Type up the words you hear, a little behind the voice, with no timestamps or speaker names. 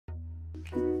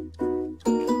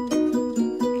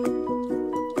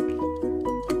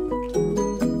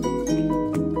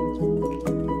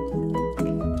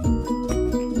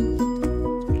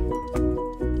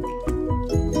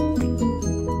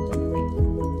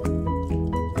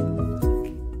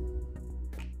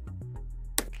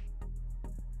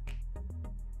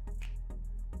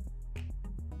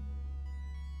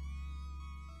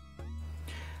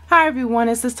Hi everyone,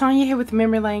 it's Tanya here with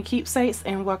Memory Lane Keepsakes,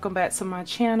 and welcome back to my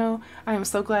channel. I am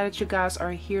so glad that you guys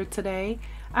are here today.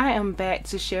 I am back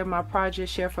to share my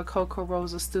project for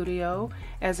Kokorosa Studio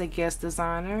as a guest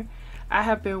designer. I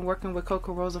have been working with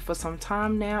Kokorosa for some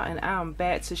time now, and I am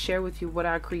back to share with you what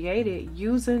I created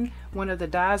using one of the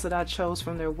dies that I chose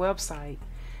from their website.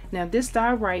 Now this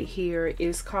die right here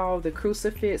is called the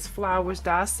Crucifix Flowers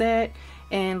die set,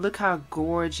 and look how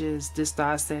gorgeous this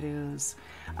die set is.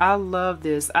 I love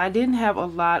this. I didn't have a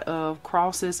lot of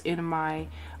crosses in my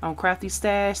crafty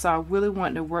stash, so I really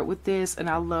wanted to work with this, and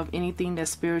I love anything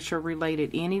that's spiritual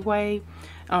related anyway.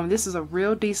 This is a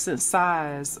real decent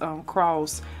size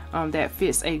cross that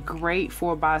fits a great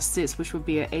 4x6, which would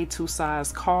be an A2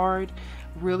 size card.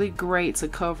 Really great to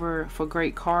cover for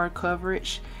great card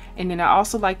coverage. And then I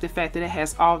also like the fact that it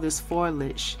has all this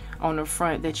foliage on the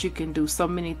front that you can do so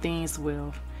many things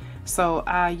with. So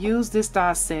I used this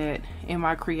die set in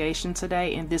my creation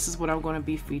today, and this is what I'm going to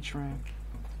be featuring.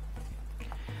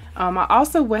 I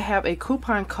also will have a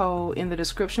coupon code in the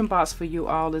description box for you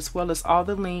all, as well as all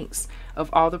the links of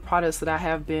all the products that I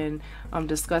have been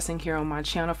discussing here on my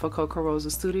channel for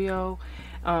Kokorosa Studio.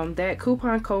 That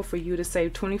coupon code for you to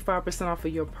save 25% off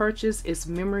of your purchase is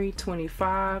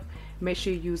Memory25. Make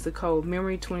sure you use the code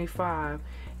Memory25.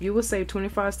 You will save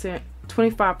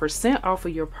 25% off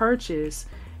of your purchase.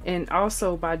 And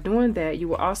also by doing that, you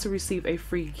will also receive a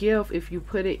free gift if you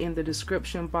put it in the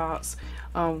description box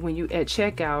when you at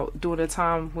checkout during the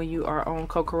time when you are on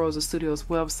Kokorosa Studio's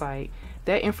website.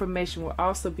 That information will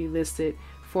also be listed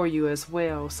for you as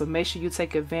well. So make sure you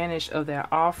take advantage of that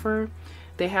offer.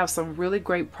 They have some really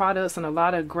great products and a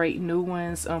lot of great new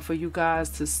ones for you guys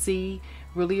to see.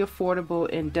 Really affordable,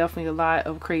 and definitely a lot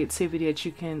of creativity that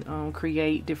you can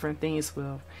create different things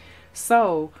with.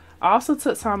 So I also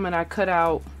took time and I cut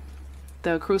out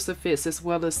the crucifix as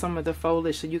well as some of the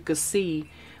foliage so you could see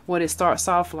what it starts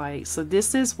off like. So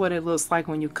this is what it looks like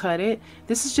when you cut it.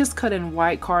 This is just cut in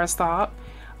white cardstock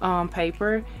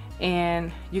paper,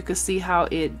 and you can see how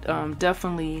it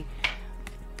definitely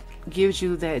gives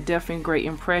you that definitely great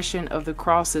impression of the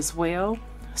cross as well.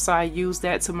 So I used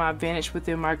that to my advantage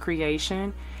within my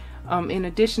creation. In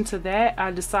addition to that,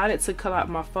 I decided to cut out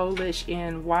my foliage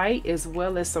in white as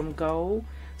well as some gold.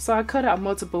 So I cut out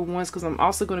multiple ones because I'm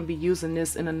also going to be using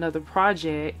this in another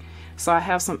project. So I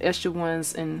have some extra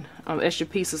ones and extra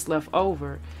pieces left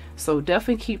over. So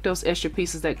definitely keep those extra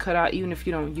pieces that cut out even if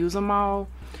you don't use them all.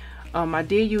 I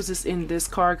did use this in this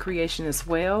card creation as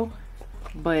well,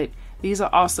 but these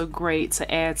are also great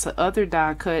to add to other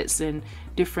die cuts and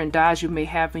different dies you may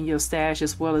have in your stash,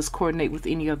 as well as coordinate with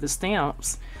any of the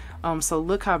stamps. So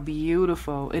look how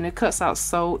beautiful, and it cuts out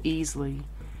so easily.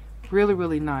 Really,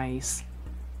 really nice.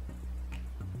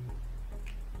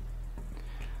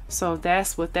 So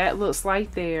that's what that looks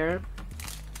like there.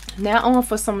 Now on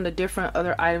for some of the different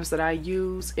other items that I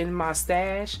use in my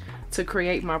stash to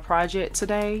create my project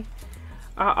today.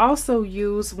 I also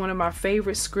use one of my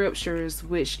favorite scriptures,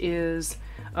 which is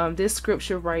this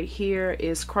scripture right here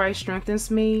is Christ strengthens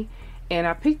me, and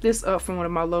I picked this up from one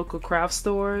of my local craft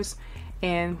stores.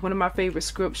 And one of my favorite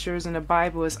scriptures in the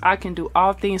Bible is I can do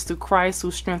all things through Christ who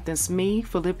strengthens me,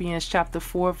 Philippians chapter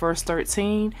 4 verse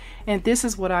 13. And this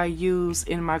is what I use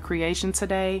in my creation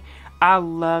today. I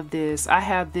love this. I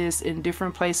have this in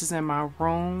different places in my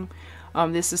room.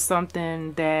 This is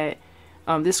something that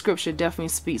this scripture definitely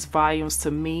speaks volumes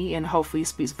to me, and hopefully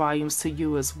speaks volumes to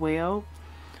you as well.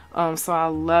 So I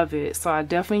love it. So I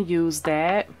definitely use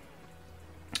that.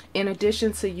 In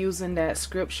addition to using that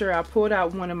scripture, I pulled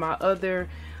out one of my other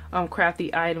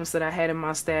crafty items that I had in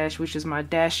my stash, which is my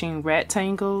dashing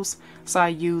rectangles. So I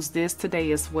used this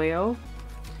today as well.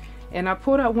 And I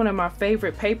pulled out one of my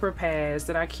favorite paper pads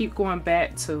that I keep going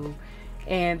back to.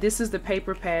 And this is the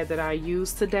paper pad that I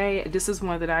used today. This is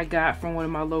one that I got from one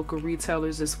of my local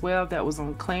retailers as well, that was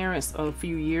on clearance a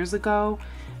few years ago.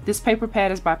 This paper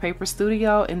pad is by Paper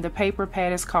Studio, and the paper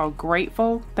pad is called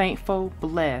Grateful, Thankful,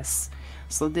 Bless.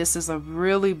 So this is a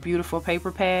really beautiful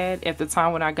paper pad. At the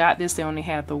time when I got this, they only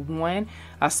had the one.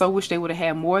 I so wish they would have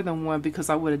had more than one, because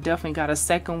I would have definitely got a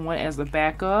second one as a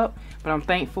backup. But I'm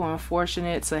thankful and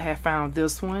fortunate to have found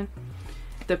this one.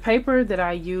 The paper that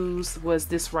I used was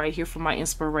this right here for my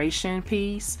inspiration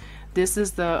piece. This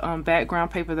is the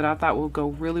background paper that I thought would go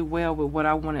really well with what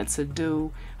I wanted to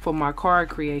do for my card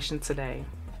creation today.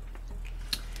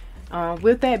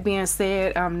 With that being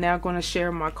said, I'm now going to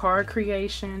share my card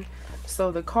creation.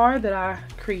 So the card that I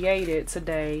created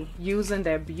today using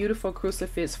that beautiful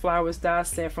Crucifix Flowers die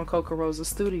set from Kokorosa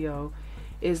Studio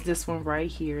is this one right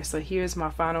here. So here's my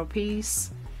final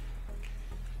piece.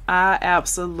 I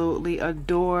absolutely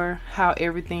adore how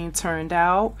everything turned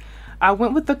out. I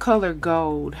went with the color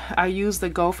gold. I used the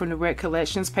gold from the Red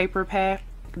Collections paper pack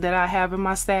that I have in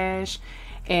my stash,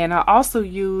 and I also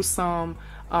used some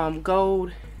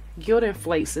gold gilding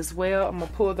flakes as well. I'm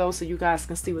gonna pull those so you guys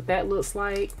can see what that looks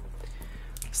like.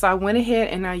 So I went ahead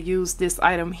and I used this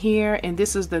item here, and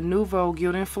this is the Nouveau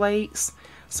gilding flakes.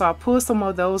 So I pulled some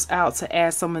of those out to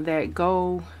add some of that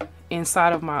gold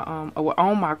inside of my or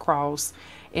on my cross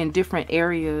in different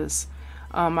areas.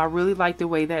 I really like the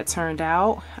way that turned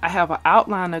out. I have an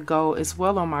outline of gold as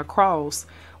well on my cross.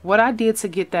 What I did to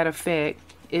get that effect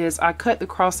is I cut the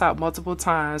cross out multiple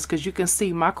times, because you can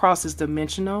see my cross is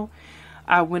dimensional.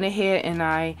 I went ahead and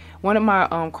I wanted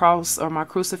my cross or my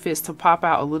crucifix to pop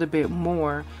out a little bit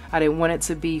more. I didn't want it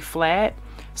to be flat.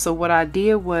 So what I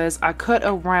did was I cut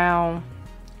around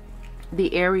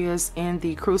the areas in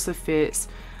the crucifix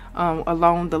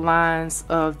along the lines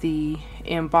of the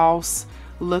embossed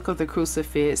look of the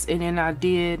crucifix, and then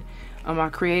I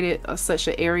created such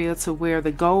an area to where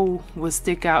the gold would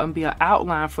stick out and be an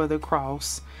outline for the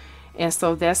cross. And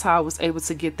so that's how I was able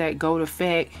to get that gold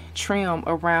effect trim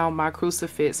around my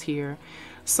crucifix here.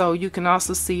 So you can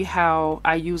also see how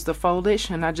I used the foliage,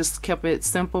 and I just kept it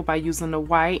simple by using the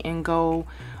white and gold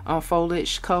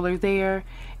foliage color there.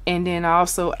 And then I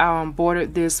also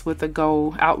bordered this with a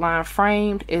gold outline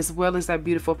framed, as well as that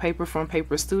beautiful paper from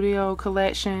Paper Studio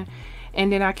collection.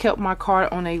 And then I kept my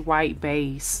card on a white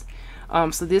base.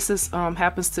 So this is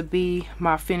happens to be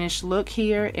my finished look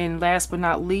here. And last but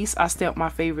not least, I stamped my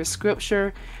favorite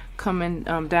scripture coming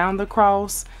down the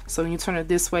cross. So when you turn it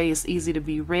this way, it's easy to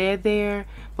be read there,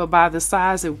 but by the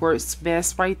sides it works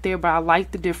best right there. But I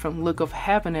like the different look of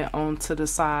having it on to the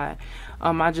side.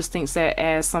 I just think that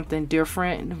adds something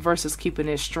different versus keeping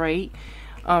it straight.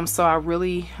 So I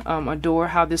really adore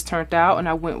how this turned out, and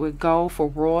I went with gold for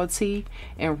royalty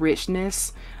and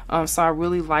richness. So I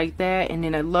really like that. And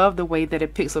then I love the way that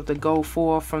it picks up the gold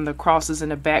foil from the crosses in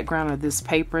the background of this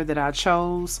paper that I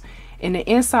chose. In the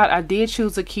inside, I did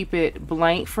choose to keep it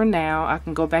blank for now. I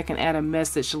can go back and add a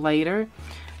message later.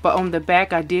 But on the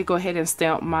back, I did go ahead and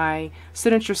stamp my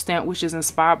signature stamp, which is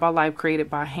inspired by life, created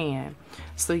by hand.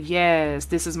 So yes,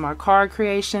 this is my card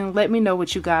creation. Let me know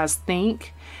what you guys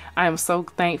think. I am so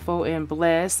thankful and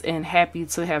blessed and happy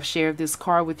to have shared this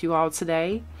card with you all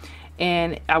today.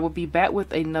 And I will be back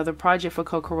with another project for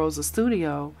Kokorosa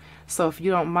Studio. So if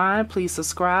you don't mind, please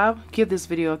subscribe, give this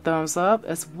video a thumbs up,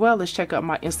 as well as check out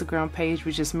my Instagram page,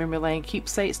 which is Memory Lane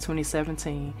Keepsakes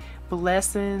 2017.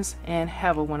 Blessings and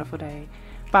have a wonderful day.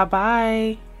 Bye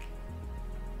bye.